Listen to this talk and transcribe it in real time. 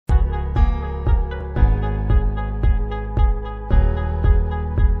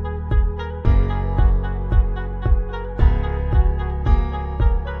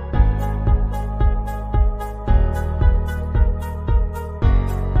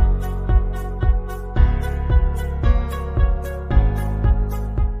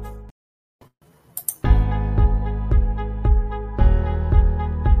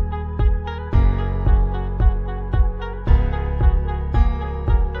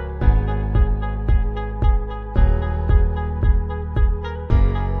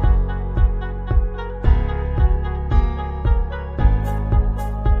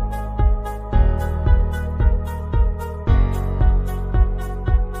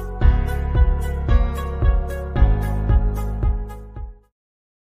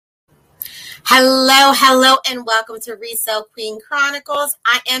Hello, and welcome to Resale Queen Chronicles.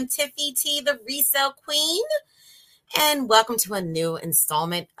 I am Tiffy T, the Resale Queen, and welcome to a new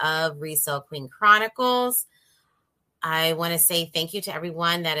installment of Resale Queen Chronicles. I want to say thank you to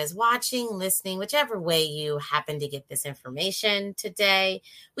everyone that is watching, listening, whichever way you happen to get this information today.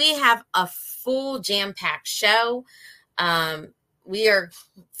 We have a full jam-packed show. We are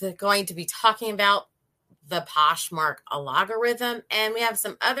going to be talking about the Poshmark algorithm, and we have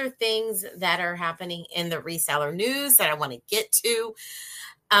some other things that are happening in the reseller news that I want to get to.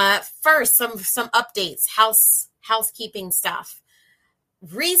 First, some updates, housekeeping stuff.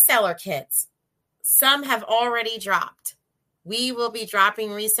 Reseller kits, some have already dropped. We will be dropping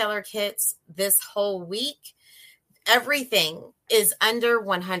reseller kits this whole week. Everything is under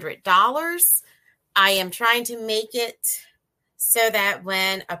 $100. I am trying to make it so that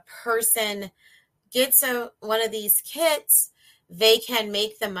when a person gets one of these kits, they can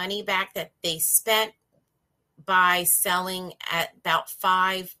make the money back that they spent by selling at about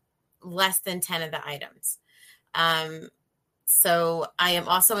 5, less than 10 of the items. So I am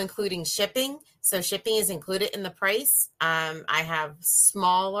also including shipping. So shipping is included in the price. I have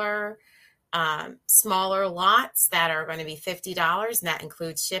smaller lots that are going to be $50, and that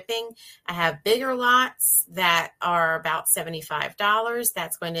includes shipping. I have bigger lots that are about $75.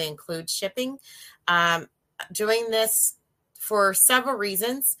 That's going to include shipping. Doing this for several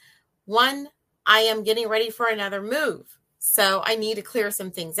reasons. One, I am getting ready for another move, so I need to clear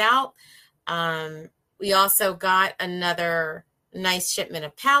some things out. We also got another nice shipment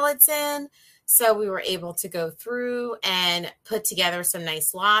of pallets in, so we were able to go through and put together some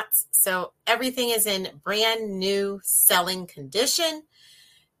nice lots. So everything is in brand new selling condition.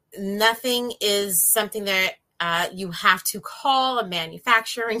 Nothing is something that you have to call a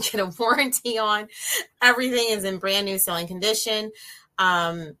manufacturer and get a warranty on. Everything is in brand new selling condition.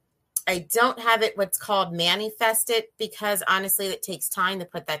 I don't have it what's called manifested because honestly, it takes time to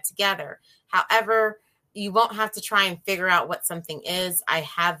put that together. However, you won't have to try and figure out what something is. I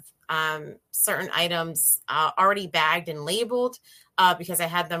have certain items already bagged and labeled because I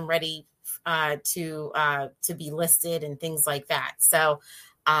had them ready to be listed and things like that. So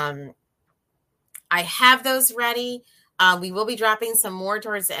I have those ready. We will be dropping some more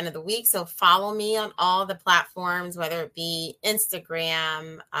towards the end of the week. So follow me on all the platforms, whether it be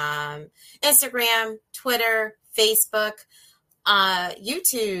Instagram, Twitter, Facebook,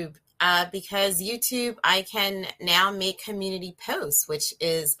 YouTube, because YouTube, I can now make community posts, which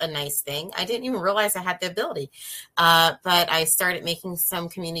is a nice thing. I didn't even realize I had the ability, but I started making some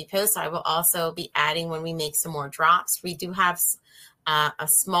community posts. I will also be adding when we make some more drops. We do have a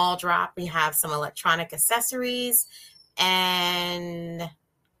small drop. We have some electronic accessories and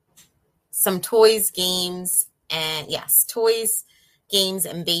some toys, games, and yes, toys, games,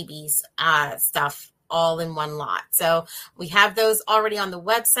 and babies stuff all in one lot. So we have those already on the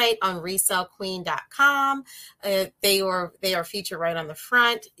website on resalequeen.com. They are featured right on the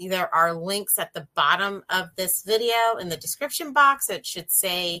front. There are links at the bottom of this video in the description box that should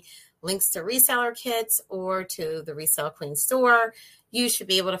say links to reseller kits or to the Resale Queen store. You should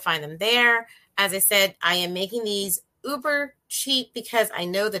be able to find them there. As I said, I am making these uber cheap because I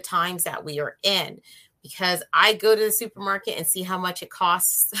know the times that we are in. Because I go to the supermarket and see how much it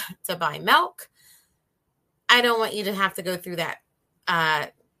costs to buy milk. I don't want you to have to go through that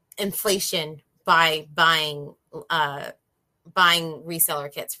inflation by buying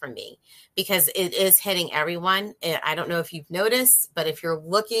reseller kits from me, because it is hitting everyone. I don't know if you've noticed, but if you're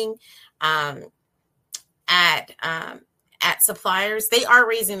looking at suppliers, they are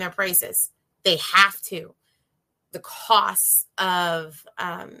raising their prices. They have to. The cost of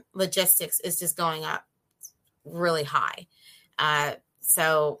logistics is just going up really high.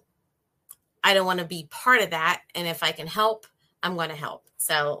 So I don't want to be part of that. And if I can help, I'm going to help.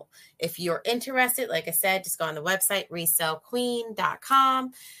 So if you're interested, like I said, just go on the website,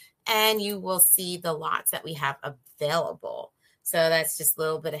 resalequeen.com, and you will see the lots that we have available. So that's just a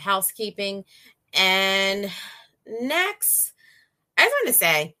little bit of housekeeping. And next, I was going to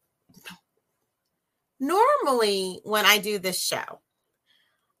say, normally when I do this show,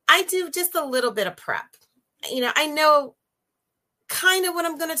 I do just a little bit of prep. I know kind of what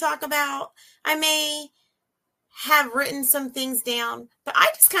I'm going to talk about. I may have written some things down, but I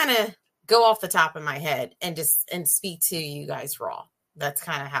just kind of go off the top of my head and speak to you guys raw. That's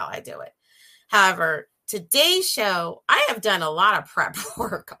kind of how I do it. However, today's show, I have done a lot of prep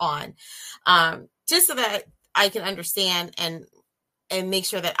work on, just so that I can understand and make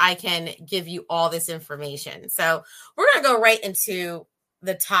sure that I can give you all this information. So we're going to go right into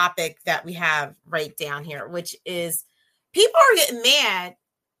the topic that we have right down here, which is people are getting mad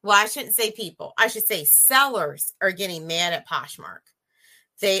well, I shouldn't say people. I should say sellers are getting mad at Poshmark.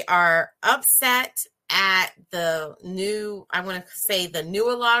 They are upset at the new, I want to say the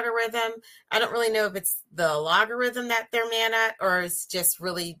newer logarithm. I don't really know if it's the logarithm that they're mad at, or it's just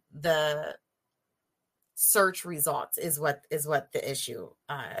really the search results is what the issue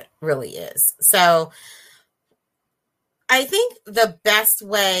really is. So I think the best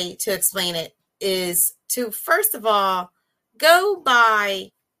way to explain it is to, first of all, go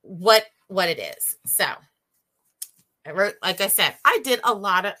by what it is. So I wrote, like I said, I did a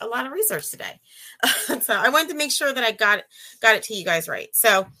lot of research today. So I wanted to make sure that I got it to you guys right.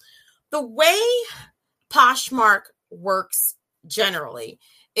 So the way Poshmark works generally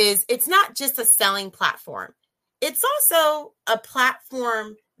is it's not just a selling platform. It's also a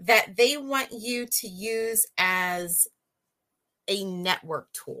platform that they want you to use as a network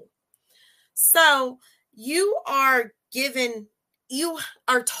tool. So you are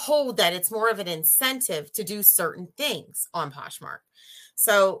told that it's more of an incentive to do certain things on Poshmark.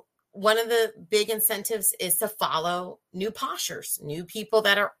 So one of the big incentives is to follow new Poshers, new people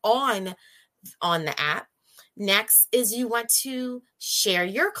that are on the app. Next is you want to share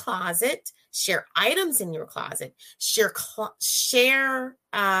your closet, share items in your closet, share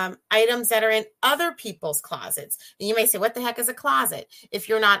items that are in other people's closets. And you may say, what the heck is a closet? If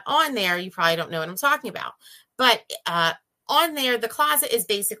you're not on there, you probably don't know what I'm talking about. But on there, the closet is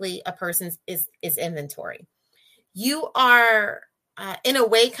basically a person's is inventory. You are, in a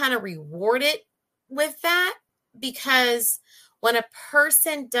way, kind of rewarded with that, because when a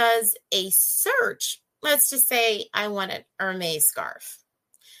person does a search, let's just say I want an Hermes scarf.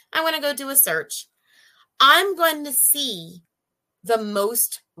 I want to go do a search. I'm going to see the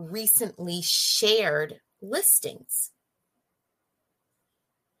most recently shared listings.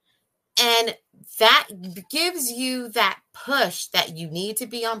 And that gives you that push that you need to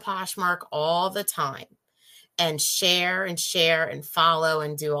be on Poshmark all the time and share and follow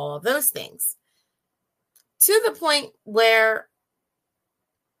and do all of those things, to the point where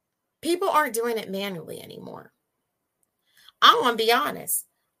people aren't doing it manually anymore. I want to be honest.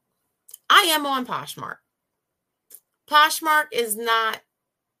 I am on Poshmark. Poshmark is not,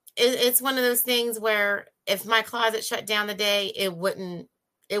 it's one of those things where if my closet shut down today, it wouldn't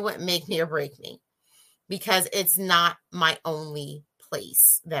make me or break me, because it's not my only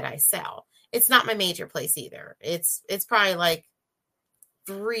place that I sell. It's not my major place either. It's probably like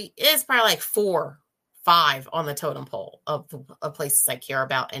 4, 5 on the totem pole of places I care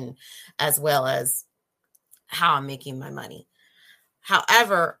about, and as well as how I'm making my money.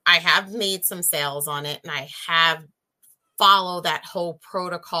 However, I have made some sales on it, and I have followed that whole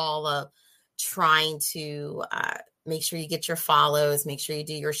protocol of trying to make sure you get your follows, make sure you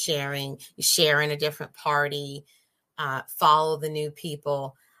do your sharing, you share in a different party, follow the new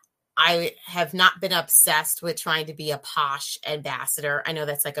people. I have not been obsessed with trying to be a Posh ambassador. I know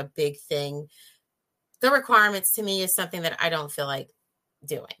that's like a big thing. The requirements to me is something that I don't feel like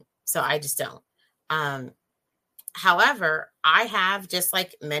doing. So I just don't. However, I have, just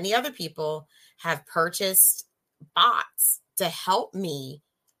like many other people, have purchased bots to help me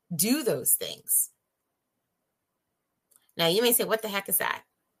do those things. Now, you may say, what the heck is that?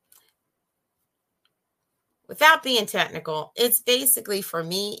 Without being technical, it's basically, for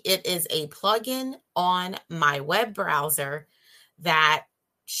me, it is a plugin on my web browser that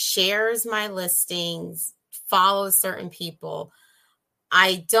shares my listings, follows certain people.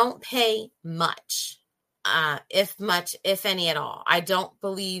 I don't pay much, if any at all. I don't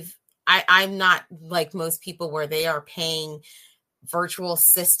believe, I'm not like most people where they are paying virtual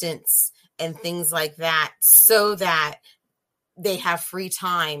assistants and things like that so that they have free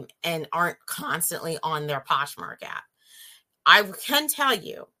time and aren't constantly on their Poshmark app. I can tell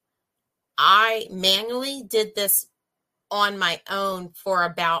you, I manually did this on my own for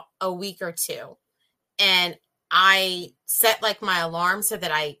about a week or two. And I set like my alarm so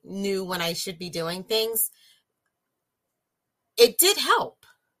that I knew when I should be doing things. It did help.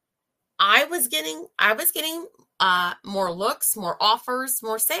 I was getting more looks, more offers,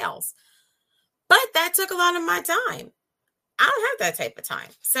 more sales. But that took a lot of my time. I don't have that type of time.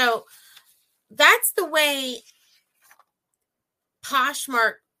 So that's the way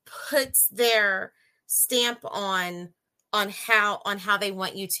Poshmark puts their stamp on how they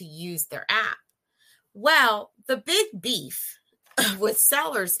want you to use their app. Well, the big beef with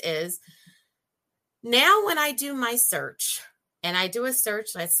sellers is, now when I do my search, and I do a search,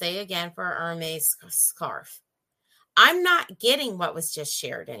 let's say again for Hermes scarf, I'm not getting what was just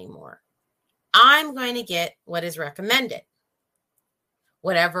shared anymore. I'm going to get what is recommended.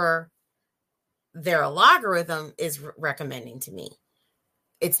 Whatever their logarithm is recommending to me.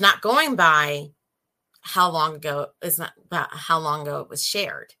 it's not going by how long ago, it's not about how long ago it was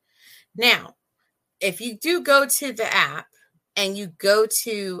shared. Now, if you do go to the app and you go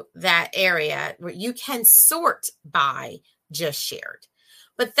to that area where you can sort by just shared,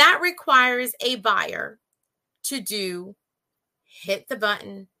 but that requires a buyer to hit the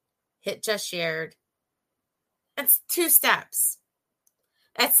button, hit just shared. That's 2 steps.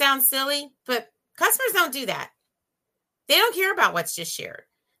 That sounds silly, but customers don't do that. They don't care about what's just shared.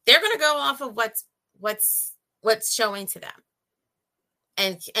 They're going to go off of what's showing to them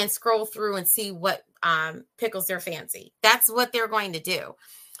and scroll through and see what pickles their fancy. That's what they're going to do.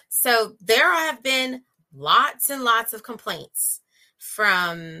 So there have been lots and lots of complaints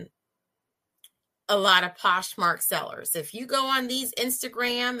from a lot of Poshmark sellers. If you go on these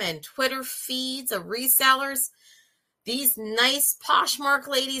Instagram and Twitter feeds of resellers, these nice Poshmark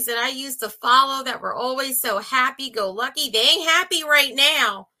ladies that I used to follow that were always so happy-go-lucky, they ain't happy right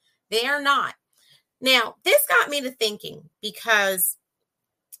now. They are not. Now, this got me to thinking because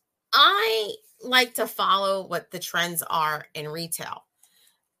I like to follow what the trends are in retail.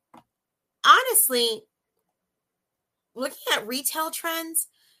 Honestly, looking at retail trends,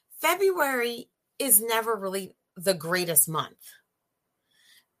 February is never really the greatest month.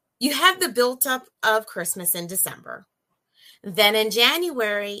 You have the built-up of Christmas in December. Then in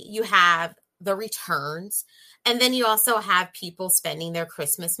January, you have the returns. And then you also have people spending their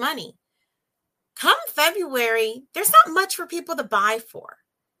Christmas money. Come February, there's not much for people to buy for.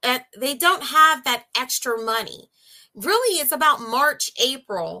 They don't have that extra money. Really, it's about March,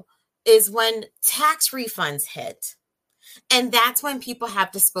 April is when tax refunds hit. And that's when people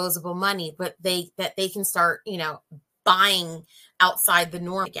have disposable money, but they can start, buying outside the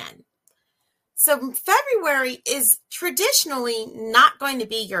norm again. So February is traditionally not going to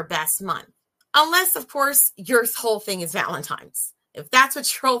be your best month, unless, of course, your whole thing is Valentine's. If that's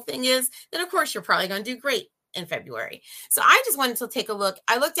what your whole thing is, then, of course, you're probably going to do great in February. So I just wanted to take a look.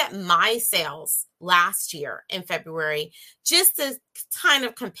 I looked at my sales last year in February just to kind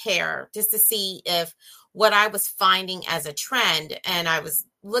of compare, just to see if what I was finding as a trend. And I was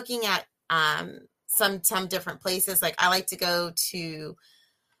looking at some different places. Like I like to go to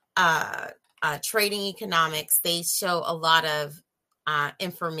Trading Economics. They show a lot of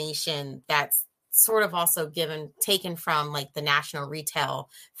information that's sort of also taken from like the National Retail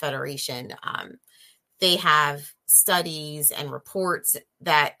Federation. They have studies and reports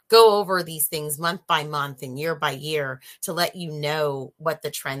that go over these things month by month and year by year to let you know what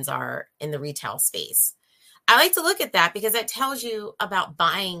the trends are in the retail space. I like to look at that because that tells you about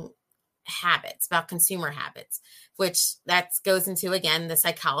buying habits, about consumer habits, which that goes into, again, the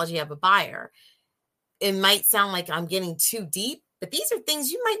psychology of a buyer. It might sound like I'm getting too deep, but these are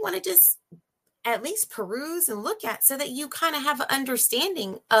things you might want to just at least peruse and look at so that you kind of have an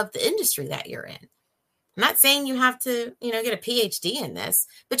understanding of the industry that you're in. I'm not saying you have to, get a PhD in this,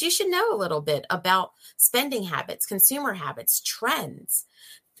 but you should know a little bit about spending habits, consumer habits, trends,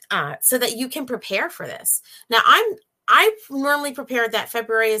 so that you can prepare for this. Now, I normally prepared that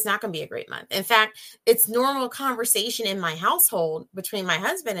February is not going to be a great month. In fact, it's normal conversation in my household between my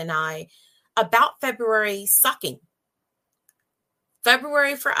husband and I about February sucking.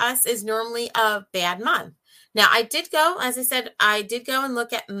 February for us is normally a bad month. Now, I did go and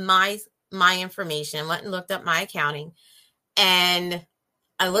look at my information, went and looked up my accounting, and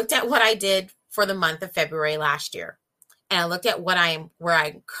I looked at what I did for the month of February last year. And I looked at where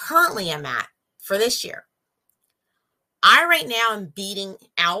I currently am at for this year. I right now am beating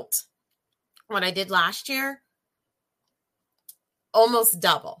out what I did last year, almost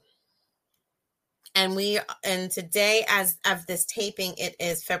double. And today, as of this taping, it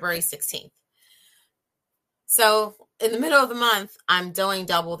is February 16th. So in the middle of the month, I'm doing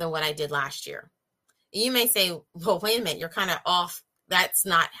double than what I did last year. You may say, well, wait a minute, you're kind of off. That's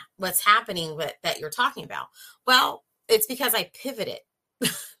not what's happening that you're talking about. Well, it's because I pivoted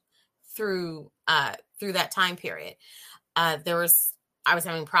through that time period. I was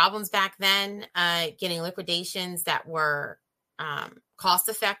having problems back then getting liquidations that were cost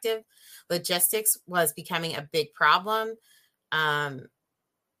effective. Logistics was becoming a big problem.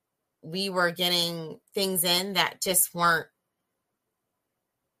 We were getting things in that just weren't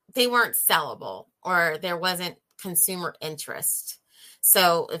sellable, or there wasn't consumer interest.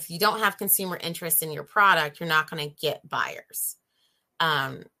 So if you don't have consumer interest in your product, you're not going to get buyers.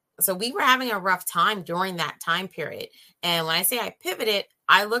 So we were having a rough time during that time period. And when I say I pivoted,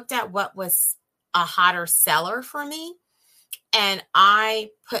 I looked at what was a hotter seller for me, and I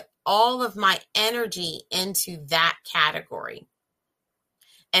put all of my energy into that category.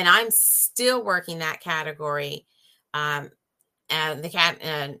 And I'm still working that category. And And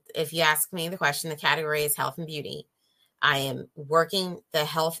if you ask me the question, the category is health and beauty. I am working the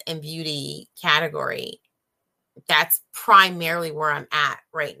health and beauty category. That's primarily where I'm at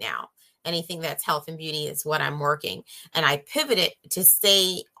right now. Anything that's health and beauty is what I'm working. And I pivoted to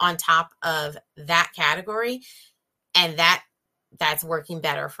stay on top of that category. And that's working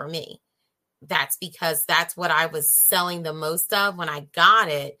better for me. That's because that's what I was selling the most of when I got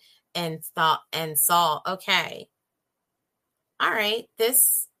it and saw, okay, all right,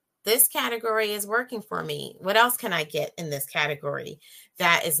 this category is working for me. What else can I get in this category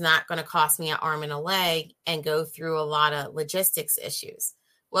that is not going to cost me an arm and a leg and go through a lot of logistics issues?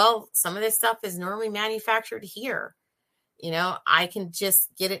 Well, some of this stuff is normally manufactured here. I can just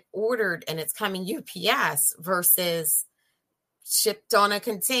get it ordered and it's coming UPS versus shipped on a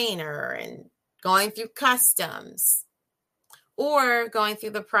container and going through customs, or going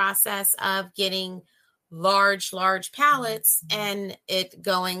through the process of getting large pallets and it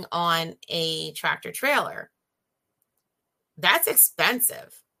going on a tractor trailer. That's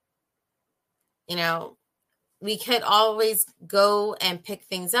expensive. We could always go and pick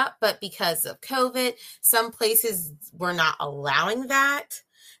things up, but because of COVID, some places were not allowing that.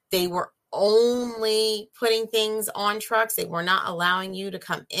 They were only putting things on trucks. They were not allowing you to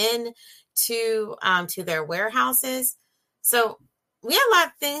come in to their warehouses. So we had a lot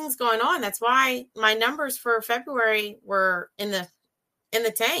of things going on. That's why my numbers for February were in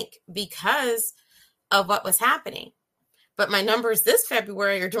the tank because of what was happening. But my numbers this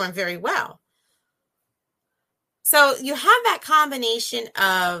February are doing very well. So you have that combination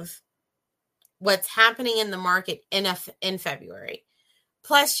of what's happening in the market in February.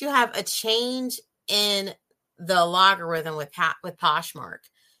 Plus you have a change in the logarithm with Poshmark,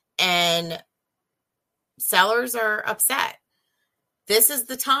 and sellers are upset. This is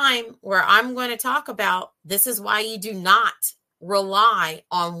the time where I'm going to talk about, this is why you do not rely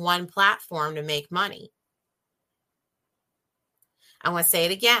on one platform to make money. I want to say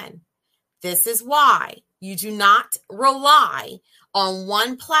it again. This is why you do not rely on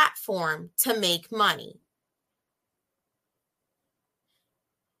one platform to make money.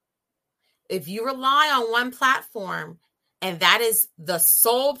 If you rely on one platform and that is the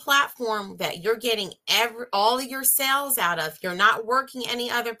sole platform that you're getting all of your sales out of, you're not working any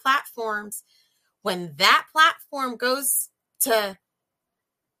other platforms, when that platform goes to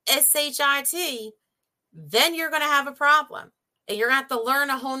SHIT, then you're going to have a problem. And you're going to have to learn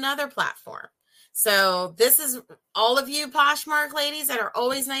a whole nother platform. So this is all of you Poshmark ladies that are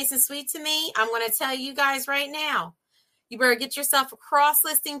always nice and sweet to me. I'm going to tell you guys right now, you better get yourself a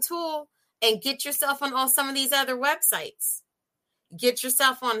cross-listing tool and get yourself on some of these other websites. Get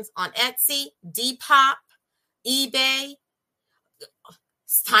yourself on Etsy, Depop, eBay.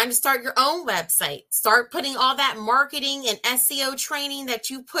 It's time to start your own website. Start putting all that marketing and SEO training that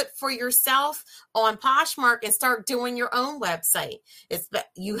you put for yourself on Poshmark and start doing your own website.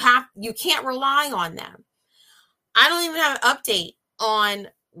 You can't rely on them. I don't even have an update on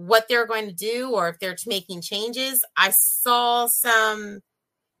what they're going to do or if they're making changes. I saw some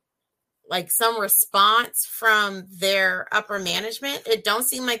response from their upper management. It don't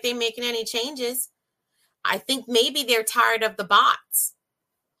seem like they're making any changes. I think maybe they're tired of the bots.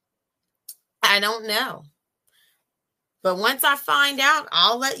 I don't know. But once I find out,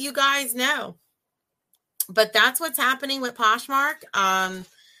 I'll let you guys know. But that's what's happening with Poshmark.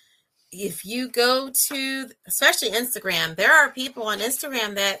 If you go to, especially Instagram, there are people on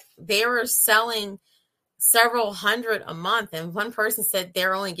Instagram that they were selling several hundred a month. And one person said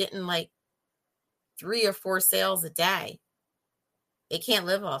they're only getting like 3 or 4 sales a day. They can't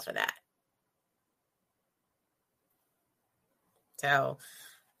live off of that. So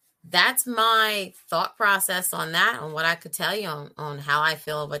that's my thought process on that, on what I could tell you on how I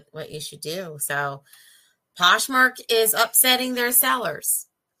feel about what you should do. So Poshmark is upsetting their sellers.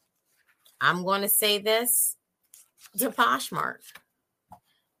 I'm going to say this to Poshmark.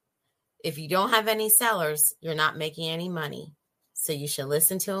 If you don't have any sellers, you're not making any money. So you should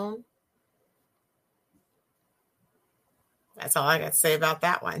listen to them. That's all I got to say about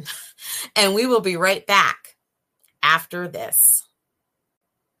that one. And we will be right back after this.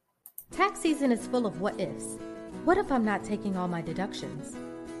 Tax season is full of what ifs. What if I'm not taking all my deductions?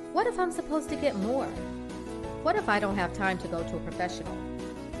 What if I'm supposed to get more? What if I don't have time to go to a professional?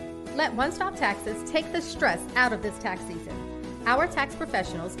 Let One Stop Taxes take the stress out of this tax season. Our tax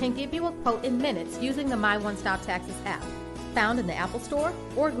professionals can give you a quote in minutes using the My One Stop Taxes app, found in the Apple Store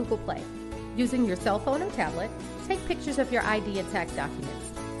or Google Play. Using your cell phone or tablet, take pictures of your ID and tax documents.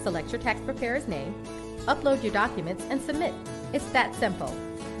 Select your tax preparer's name, upload your documents, and submit. It's that simple.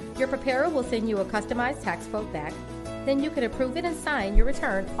 Your preparer will send you a customized tax quote back. Then you can approve it and sign your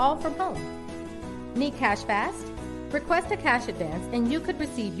return all from home. Need cash fast? Request a cash advance and you could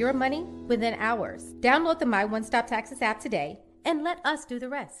receive your money within hours. Download the My One Stop Taxes app today and let us do the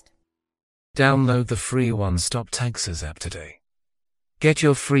rest. Download the free One Stop Taxes app today. Get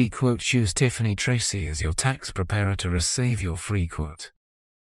your free quote. Choose Tiffany Tracy as your tax preparer to receive your free quote.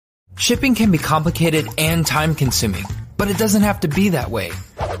 Shipping can be complicated and time-consuming, but it doesn't have to be that way.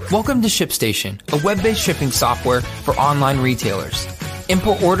 Welcome to ShipStation, a web-based shipping software for online retailers.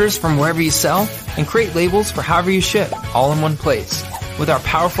 Import orders from wherever you sell and create labels for however you ship, all in one place. With our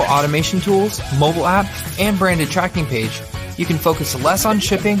powerful automation tools, mobile app, and branded tracking page, you can focus less on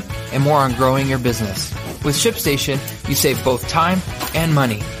shipping and more on growing your business. With ShipStation, you save both time and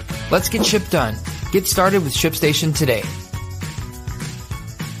money. Let's get ship done. Get started with ShipStation today.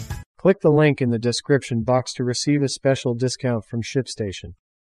 Click the link in the description box to receive a special discount from ShipStation.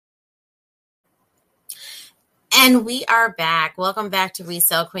 And we are back. Welcome back to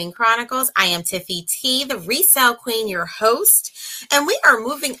Resale Queen Chronicles. I am Tiffy T, the Resale Queen, your host, and we are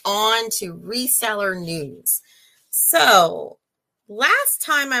moving on to reseller news. So last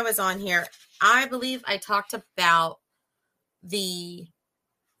time I was on here, I believe I talked about the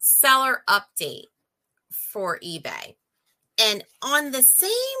seller update for eBay. And on the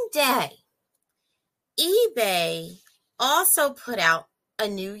same day, eBay also put out a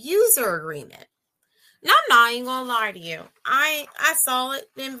new user agreement. Now, I'm not even going to lie to you. I saw it,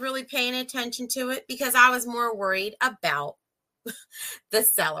 didn't really paying attention to it because I was more worried about the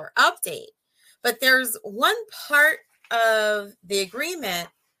seller update. But there's one part of the agreement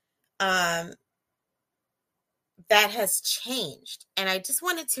that has changed. And I just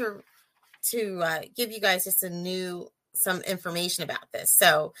wanted to give you guys just some information about this.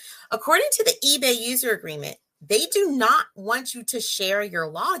 So according to the eBay user agreement, they do not want you to share your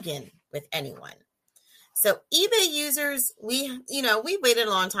login with anyone. So eBay users, we waited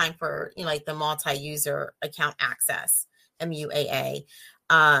a long time for, like the multi-user account access, MUAA.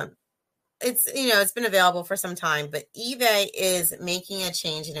 It's been available for some time, but eBay is making a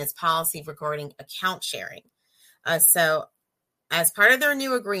change in its policy regarding account sharing. So as part of their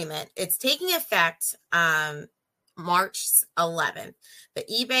new agreement, it's taking effect March 11th. But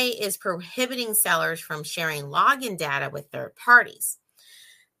eBay is prohibiting sellers from sharing login data with third parties.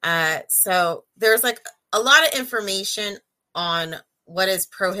 So there's like a lot of information on what is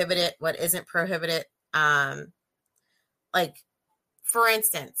prohibited, what isn't prohibited. Like, for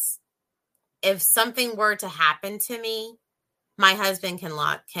instance, if something were to happen to me, my husband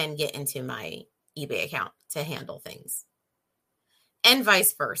can get into my eBay account to handle things, and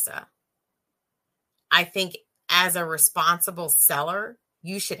vice versa. I think as a responsible seller,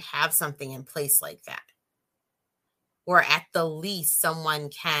 you should have something in place like that, or at the least, someone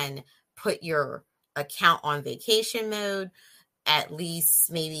can put your account on vacation mode, at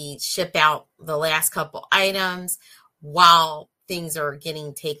least maybe ship out the last couple items while things are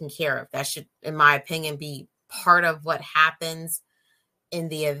getting taken care of. That should, in my opinion, be part of what happens in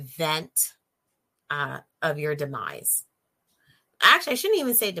the event of your demise. Actually, I shouldn't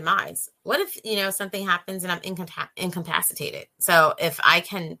even say demise. What if, something happens and I'm incapacitated? So if I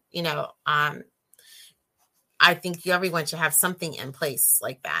can, I think everyone should have something in place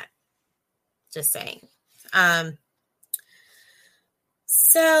like that. Just saying.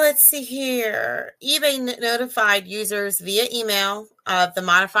 So let's see here. eBay notified users via email of the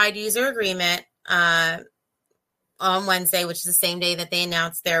modified user agreement on Wednesday, which is the same day that they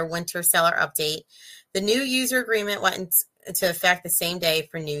announced their winter seller update. The new user agreement went into effect the same day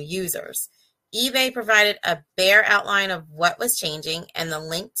for new users. eBay provided a bare outline of what was changing, and the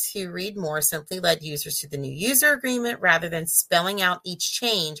link to read more simply led users to the new user agreement rather than spelling out each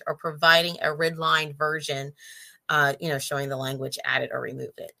change or providing a redlined version, showing the language added or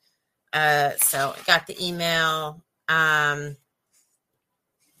removed it. So I got the email.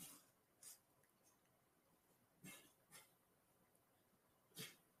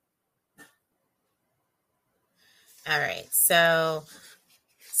 All right. So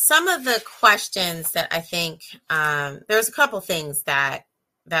some of the questions that I think, there's a couple things that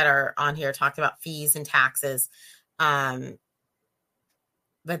are on here talked about fees and taxes. But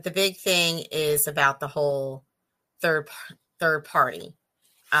the big thing is about the whole third party,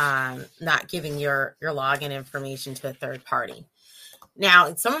 not giving your login information to a third party.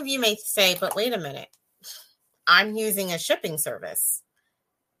 Now, some of you may say, but wait a minute, I'm using a shipping service.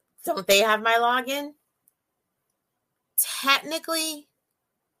 Don't they have my login? Technically,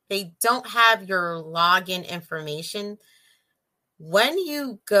 they don't have your login information. When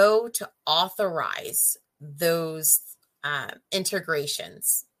you go to authorize those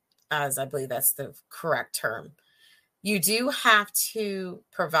integrations, as I believe that's the correct term, you do have to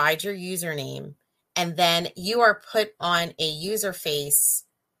provide your username, and then you are put on a user face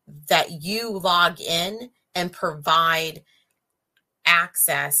that you log in and provide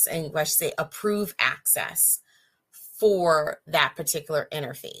access, and I should say approve access for that particular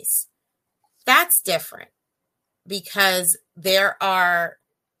interface. That's different because there are,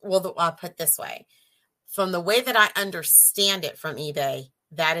 well, I'll put it this way. From the way that I understand it from eBay,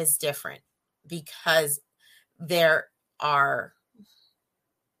 that is different because there are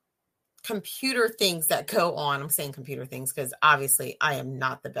computer things that go on. I'm saying computer things because obviously I am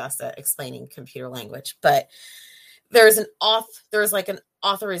not the best at explaining computer language, but there's like an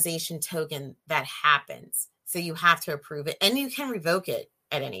authorization token that happens. So you have to approve it, and you can revoke it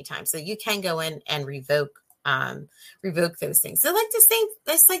at any time. So you can go in and revoke those things. So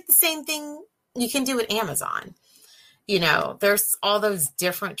that's like the same thing you can do with Amazon. There's all those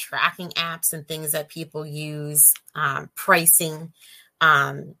different tracking apps and things that people use, pricing,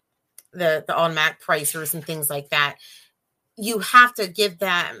 the automatic pricers and things like that. You have to give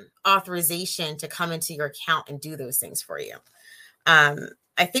them authorization to come into your account and do those things for you.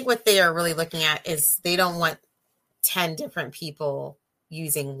 I think what they are really looking at is they don't want 10 different people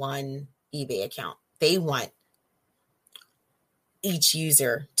using one eBay account. They want each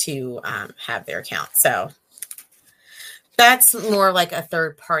user to have their account. So that's more like a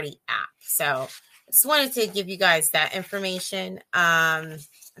third-party app. So I just wanted to give you guys that information. I'm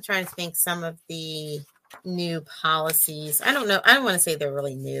trying to think some of the new policies. I don't know. I don't want to say they're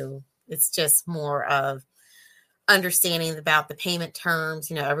really new. It's just more of understanding about the payment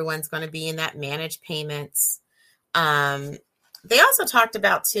terms. Everyone's going to be in that managed payments. They also talked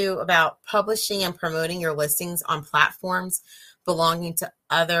about publishing and promoting your listings on platforms belonging to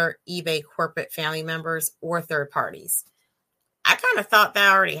other eBay corporate family members or third parties. I kind of thought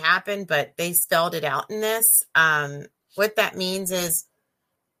that already happened, but they spelled it out in this. What that means is,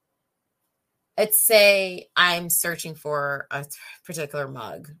 let's say I'm searching for a particular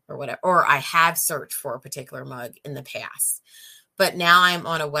mug or whatever, or I have searched for a particular mug in the past, but now I'm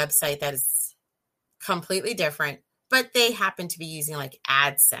on a website that is completely different, but they happen to be using like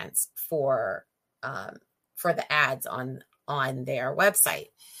AdSense for the ads on their website.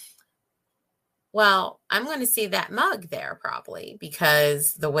 Well, I'm going to see that mug there probably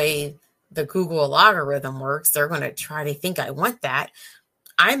because the way the Google algorithm works, they're going to try to think I want that.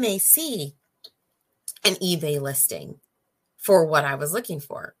 I may see an eBay listing for what I was looking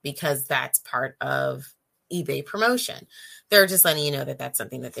for because that's part of eBay promotion. They're just letting you know that that's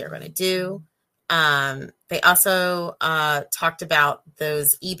something that they're going to do. They also talked about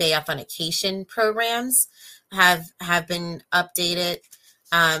those eBay authentication programs have been updated.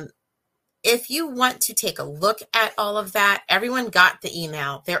 If you want to take a look at all of that, everyone got the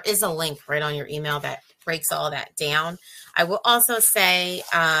email. There is a link right on your email that breaks all that down. I will also say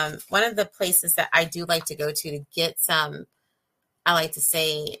one of the places that I do like to go to get some, I like to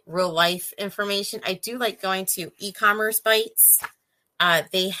say, real life information. I do like going to e-commerce bites.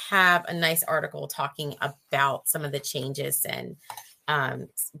 They have a nice article talking about some of the changes and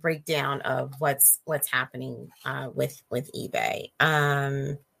breakdown of what's happening with eBay.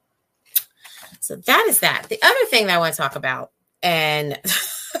 So that is that. The other thing that I want to talk about, and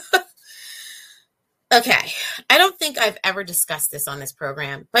okay, I don't think I've ever discussed this on this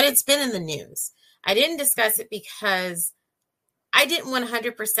program, but it's been in the news. I didn't discuss it because I didn't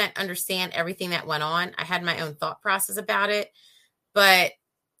 100% understand everything that went on. I had my own thought process about it, but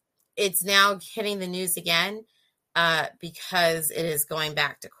it's now hitting the news again because it is going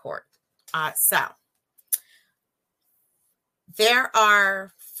back to court. So there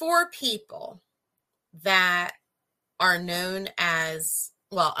are 4 people that are known as,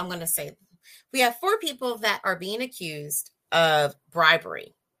 well, I'm going to say we have 4 people that are being accused of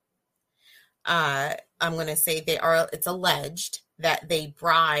bribery. I'm going to say it's alleged that they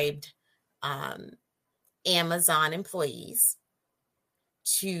bribed Amazon employees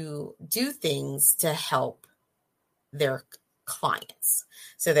to do things to help their clients.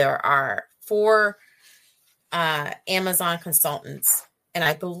 So there are 4 Amazon consultants, and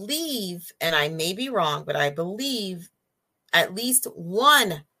I believe, and I may be wrong, but I believe at least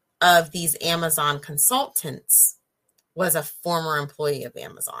one of these Amazon consultants was a former employee of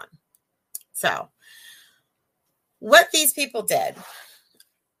Amazon. So what these people did,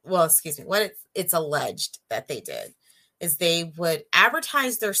 what it's alleged that they did, is they would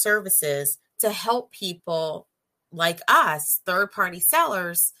advertise their services to help people like us, third-party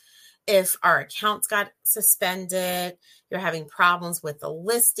sellers, if our accounts got suspended, you're having problems with the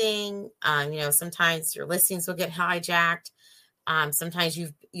listing. Sometimes your listings will get hijacked. Sometimes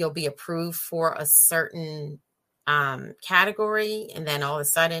you'll be approved for a certain category, and then all of a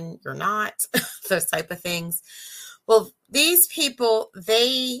sudden you're not, those type of things. Well, these people,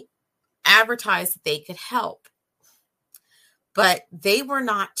 they advertised that they could help, but they were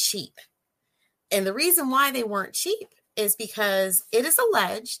not cheap. And the reason why they weren't cheap is because it is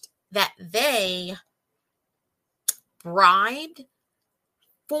alleged that they bribed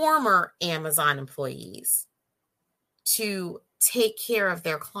former Amazon employees to take care of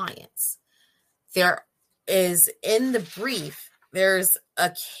their clients. There is, in the brief, there's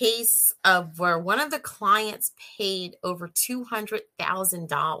a case of where one of the clients paid over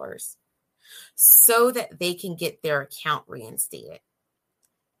 $200,000 so that they can get their account reinstated.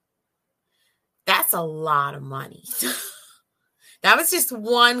 That's a lot of money. That was just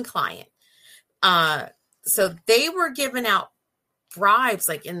one client. So they were giving out bribes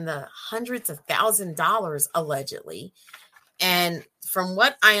like in the hundreds of $1,000s allegedly. And from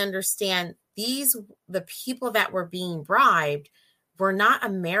what I understand, the people that were being bribed were not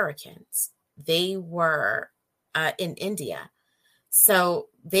Americans. They were in India. So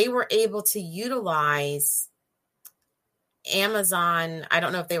they were able to utilize Amazon. I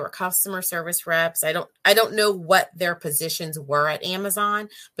don't know if they were customer service reps. I don't know what their positions were at Amazon,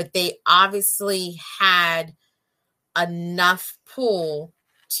 but they obviously had enough pull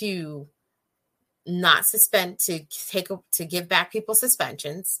to not suspend, to give back people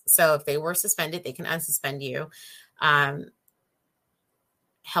suspensions. So if they were suspended, they can unsuspend you,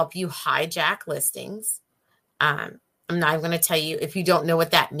 help you hijack listings. I'm not going to tell you, if you don't know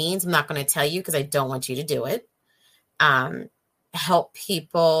what that means, I'm not going to tell you because I don't want you to do it. Help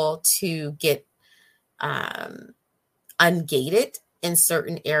people to get ungated in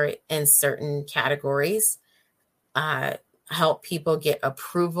certain categories. Help people get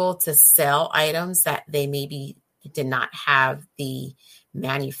approval to sell items that they maybe did not have the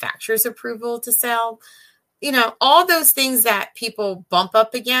manufacturer's approval to sell. You know, all those things that people bump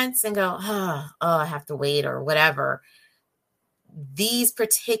up against and go, oh, I have to wait or whatever. These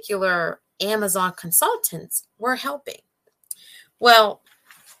particular Amazon consultants were helping. Well,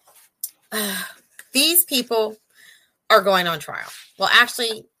 these people are going on trial. Well,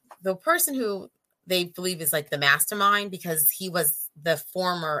 actually, the person who they believe is like the mastermind, because he was the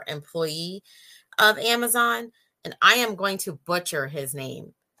former employee of Amazon, and I am going to butcher his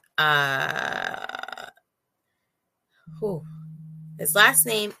name. His last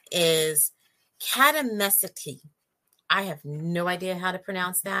name is Katamesiki. I have no idea how to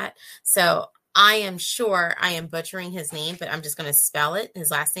pronounce that. So I am sure I am butchering his name, but I'm just going to spell it. His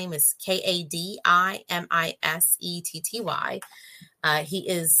last name is Kadimissetty. He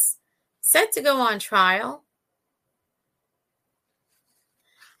is set to go on trial.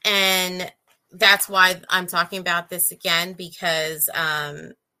 And that's why I'm talking about this again, because,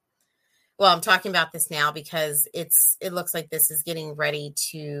 I'm talking about this now because it looks like this is getting ready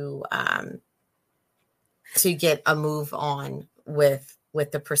to get a move on with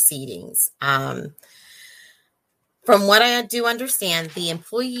the proceedings. From what I do understand, the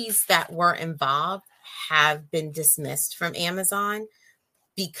employees that were involved have been dismissed from Amazon.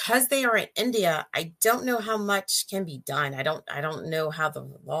 Because they are in India, I don't know how much can be done. I don't know how the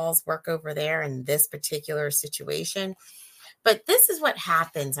laws work over there in this particular situation. But this is what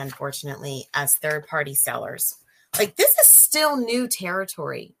happens, unfortunately, as third-party sellers. Like, this is still new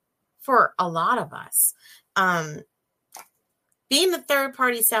territory for a lot of us. Being a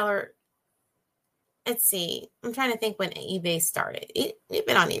third-party seller, let's see. I'm trying to think when eBay started. It's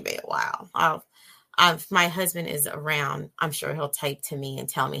been on eBay a while. If my husband is around, I'm sure he'll type to me and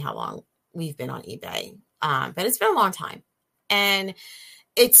tell me how long we've been on eBay. But it's been a long time. And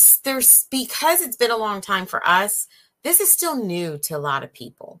because it's been a long time for us, this is still new to a lot of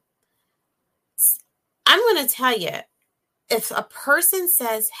people. I'm going to tell you, if a person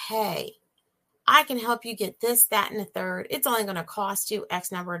says, hey, I can help you get this, that, and the third, it's only going to cost you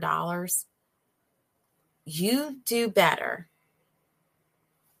X number of dollars, you do better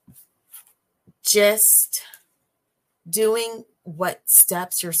just doing what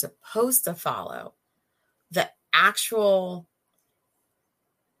steps you're supposed to follow, the actual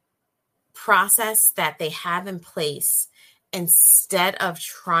process that they have in place, instead of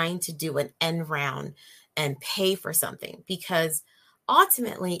trying to do an end round and pay for something, because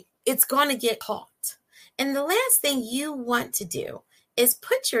ultimately it's going to get caught. And the last thing you want to do is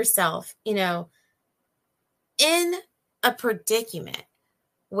put yourself, in a predicament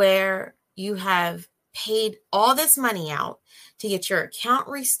where you have paid all this money out to get your account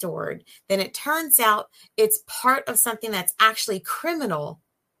restored. Then it turns out it's part of something that's actually criminal.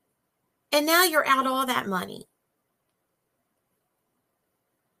 And now you're out all that money.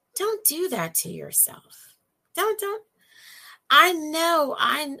 Don't do that to yourself. Don't. I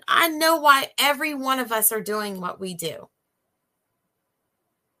know why every one of us are doing what we do.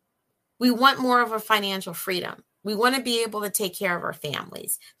 We want more of a financial freedom. We want to be able to take care of our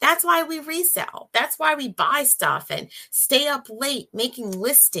families. That's why we resell. That's why we buy stuff and stay up late making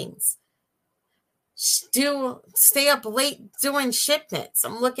listings. Stay up late doing shipments.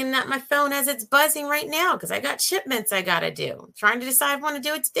 I'm looking at my phone as it's buzzing right now because I got shipments I got to do. I'm trying to decide if I want to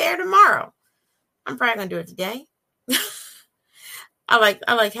do it today or tomorrow. I'm probably going to do it today. I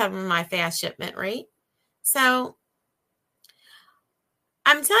like having my fast shipment rate. So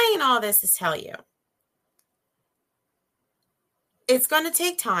I'm telling you all this to tell you, it's going to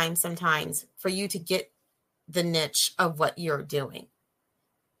take time sometimes for you to get the niche of what you're doing.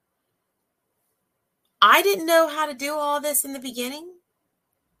 I didn't know how to do all this in the beginning.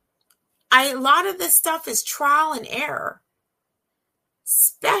 A lot of this stuff is trial and error,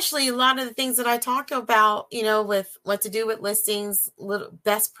 especially a lot of the things that I talked about, with what to do with listings, little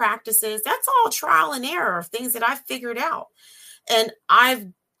best practices. That's all trial and error of things that I've figured out. And I've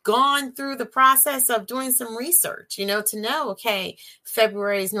gone through the process of doing some research, to know, okay,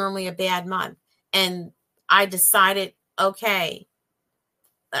 February is normally a bad month. And I decided, okay,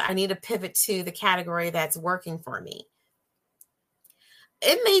 I need to pivot to the category that's working for me.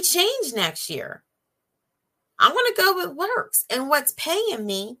 It may change next year. I'm going to go with what works and what's paying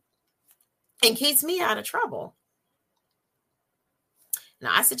me and keeps me out of trouble.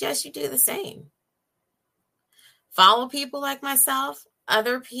 Now, I suggest you do the same. Follow people like myself,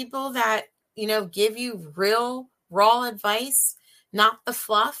 other people that, give you real, raw advice, not the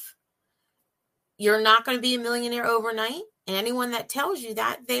fluff. You're not going to be a millionaire overnight. And anyone that tells you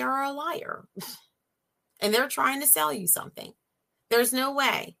that, they are a liar. And they're trying to sell you something. There's no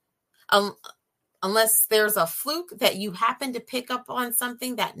way. Unless there's a fluke that you happen to pick up on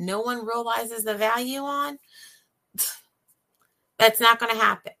something that no one realizes the value on, that's not going to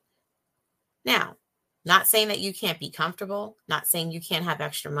happen. Now, not saying that you can't be comfortable, not saying you can't have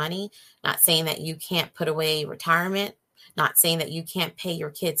extra money, not saying that you can't put away retirement, not saying that you can't pay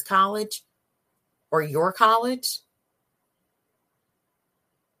your kids' college or your college.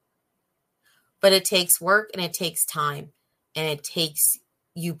 But it takes work and it takes time and it takes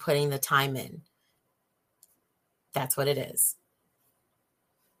you putting the time in. That's what it is.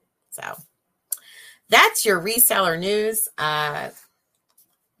 So that's your reseller news.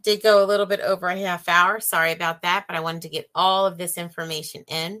 Did go a little bit over a half hour. Sorry about that, but I wanted to get all of this information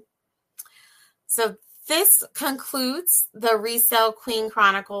in. So this concludes the Resale Queen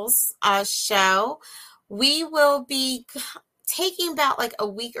Chronicles show. We will be taking about like a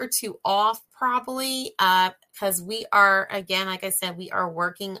week or two off probably because we are, again, like I said, we are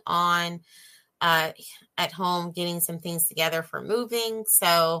working on at home getting some things together for moving.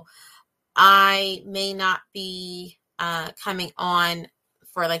 So I may not be coming on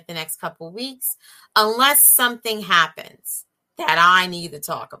for like the next couple of weeks unless something happens that I need to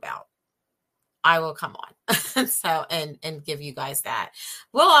talk about. I will come on so and give you guys that.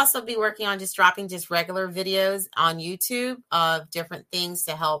 We'll also be working on just dropping just regular videos on YouTube of different things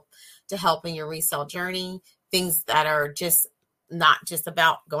to help in your resale journey, things that are just not just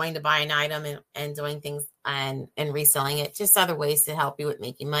about going to buy an item and doing things and reselling it, just other ways to help you with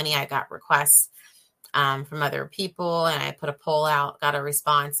making money. I got requests from other people and I put a poll out, got a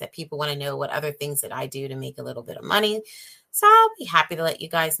response that people want to know what other things that I do to make a little bit of money. So I'll be happy to let you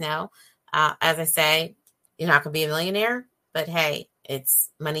guys know. As I say, you're not going to be a millionaire, but hey, it's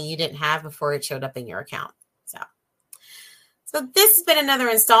money you didn't have before it showed up in your account. So this has been another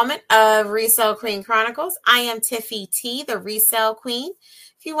installment of Resale Queen Chronicles. I am Tiffy T, the Resale Queen.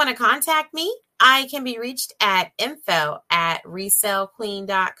 If you want to contact me, I can be reached at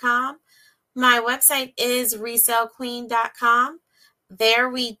info@resalequeen.com. My website is resalequeen.com. There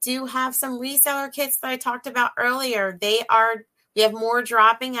we do have some reseller kits that I talked about earlier. We have more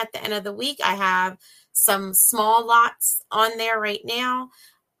dropping at the end of the week. I have some small lots on there right now.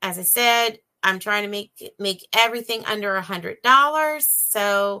 As I said, I'm trying to make everything under $100.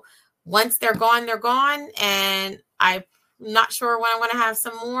 So once they're gone, they're gone. And I'm not sure when I want to have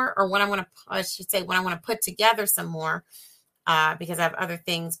some more or when I want to put together some more because I have other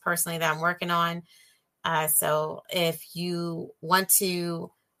things personally that I'm working on. So if you want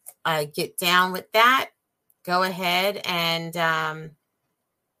to get down with that, go ahead and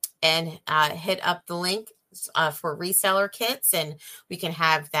hit up the link for reseller kits, and we can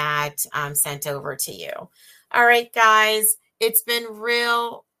have that sent over to you. All right, guys, it's been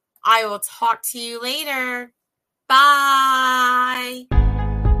real. I will talk to you later. Bye.